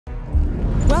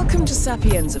Welcome to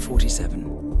Sapienza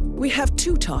 47. We have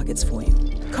two targets for you.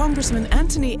 Congressman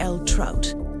Anthony L.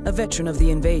 Trout, a veteran of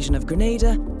the invasion of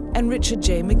Grenada, and Richard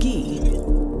J.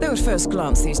 McGee. Though at first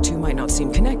glance these two might not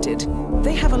seem connected,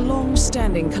 they have a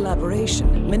long-standing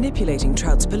collaboration manipulating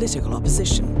Trout's political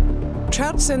opposition.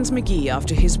 Trout sends McGee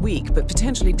after his weak but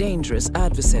potentially dangerous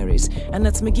adversaries and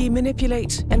lets McGee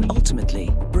manipulate and ultimately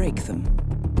break them.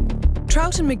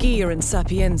 Trout and McGee are in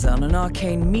Sapienza on an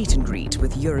arcane meet and greet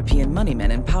with European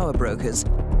moneymen and power brokers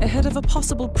ahead of a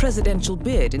possible presidential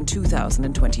bid in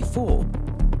 2024.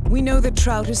 We know that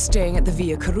Trout is staying at the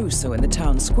Via Caruso in the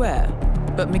town square,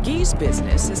 but McGee's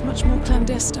business is much more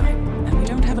clandestine, and we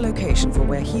don't have a location for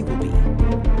where he will be.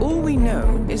 All we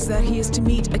know is that he is to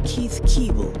meet a Keith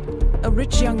Keeble, a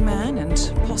rich young man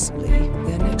and possibly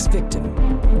their next victim.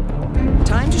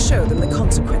 Time to show them the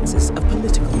consequences of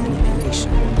political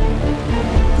manipulation.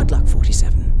 Good luck,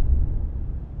 47.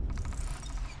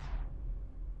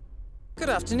 Good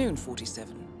afternoon,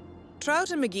 47.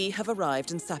 Trout and McGee have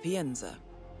arrived in Sapienza.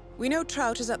 We know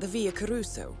Trout is at the Via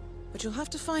Caruso, but you'll have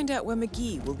to find out where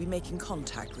McGee will be making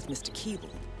contact with Mr. Keeble.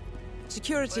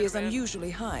 Security is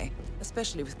unusually high,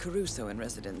 especially with Caruso in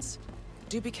residence.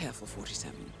 Do be careful,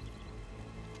 47.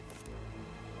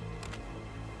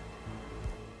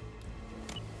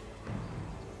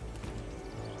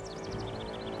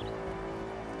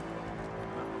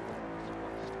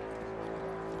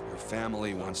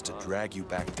 Family wants to drag you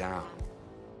back down.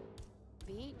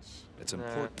 Beach? It's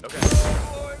important. Okay.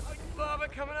 Oh, it's like lava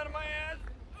coming out of my ass.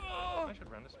 Oh. I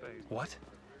should run this space. What?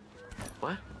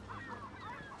 What?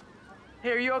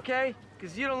 Hey, are you okay?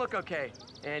 Because you don't look okay.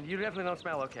 And you definitely don't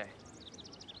smell okay.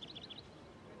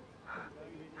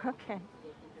 Okay.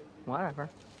 Whatever.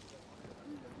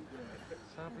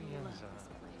 Sapienza.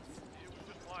 It was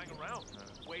just flying around.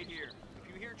 Wait here.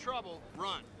 If you hear trouble,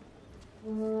 run.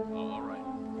 Oh, all right.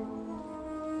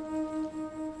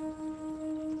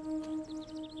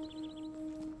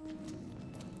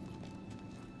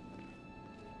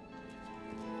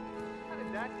 How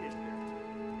did that get here?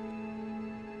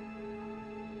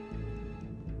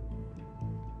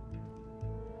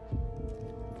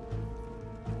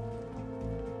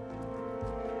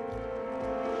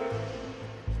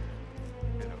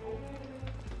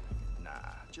 Nah,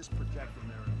 just protecting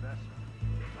their investment.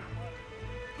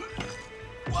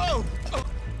 Whoa! Oh.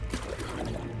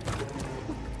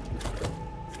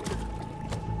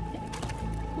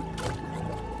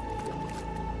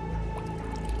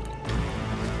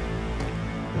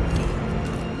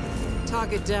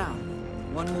 Target down.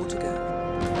 One more to go.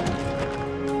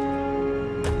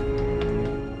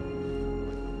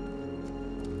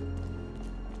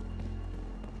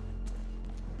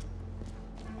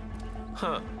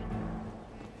 Huh.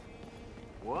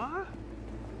 What?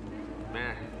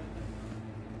 Man.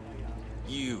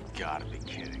 You gotta be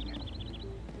kidding.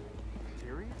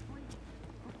 Seriously?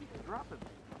 Who keeps dropping me?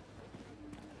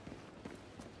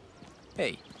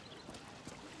 Hey.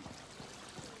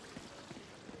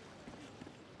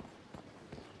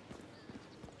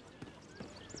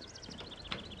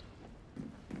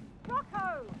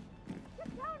 Rocco! Get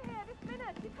down here this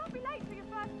minute! You can't be late for your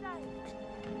first day!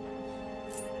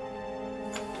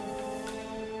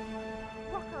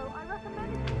 Rocco, I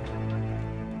recommend you...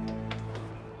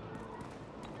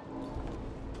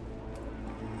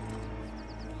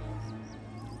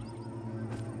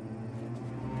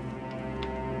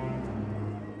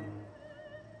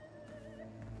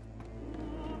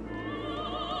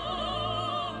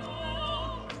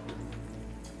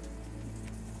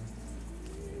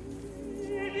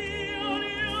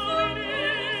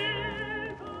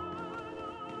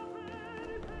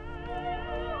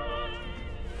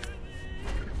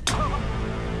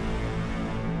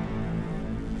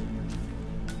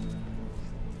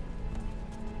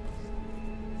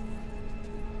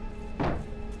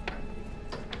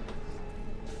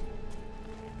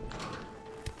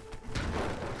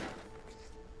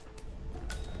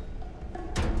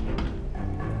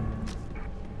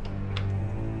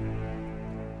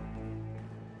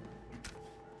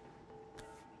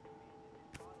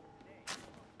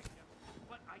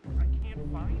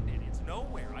 Find it. It's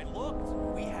nowhere. I looked.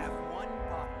 We have one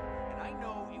bottle, and I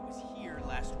know it was here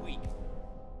last week.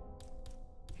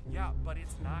 Yeah, but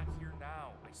it's not here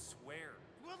now. I swear.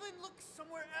 Well, then look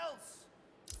somewhere else.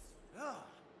 Ugh,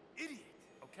 idiot.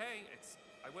 Okay,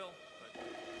 I will, but...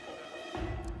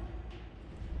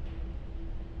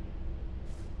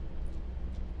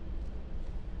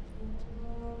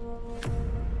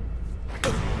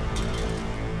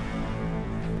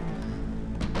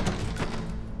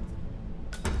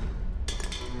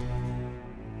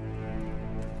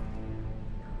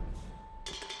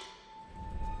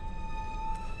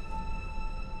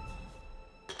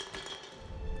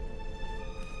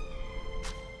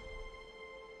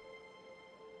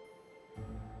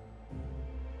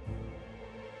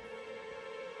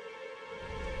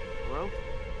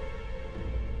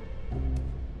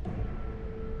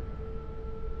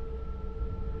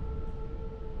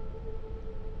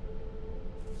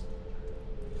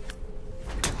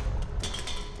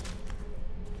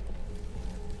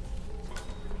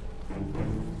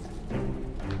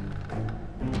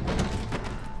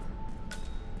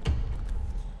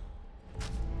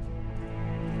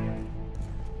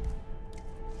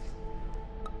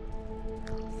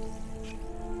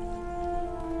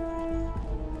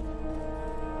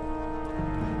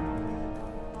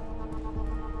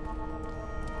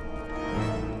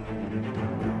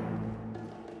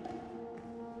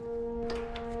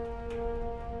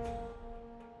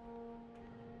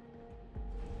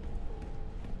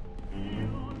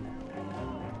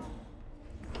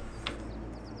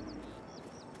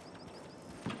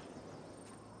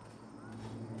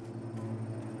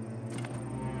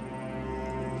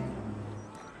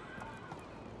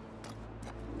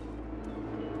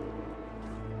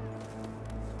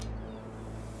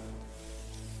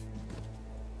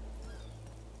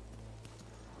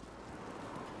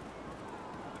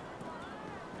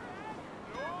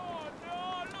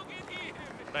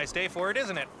 nice day for it,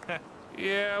 isn't it?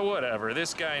 Yeah, whatever.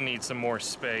 This guy needs some more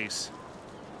space.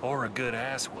 Or a good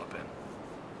ass whooping.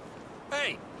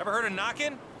 Hey, ever heard of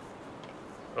knocking?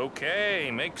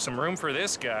 Okay, make some room for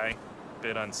this guy.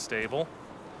 Bit unstable.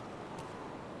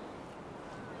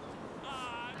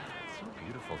 It's so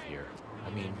beautiful here.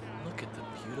 I mean, look at the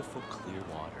beautiful clear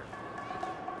water.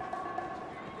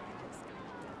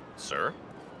 Sir?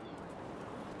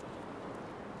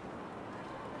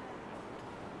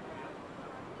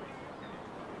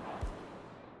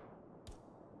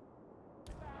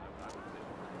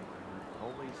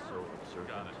 Always so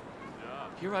observant.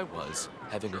 Here I was,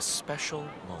 having a special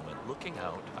moment, looking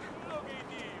out.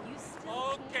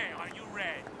 Okay, are you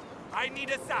ready? I need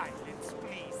a silence,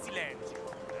 please. Silence.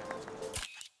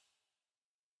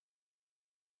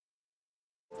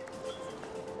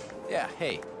 Yeah,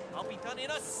 hey. I'll be done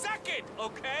in a second,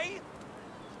 okay?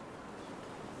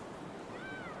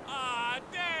 Ah,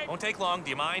 dang! Won't take long, do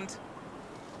you mind?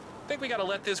 Think we gotta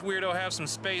let this weirdo have some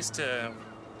space to,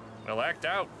 well, act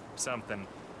out something.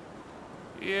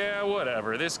 Yeah,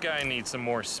 whatever. This guy needs some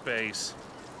more space.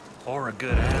 Or a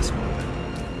good ass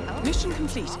whooping. Mission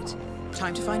completed.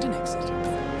 Time to find an exit.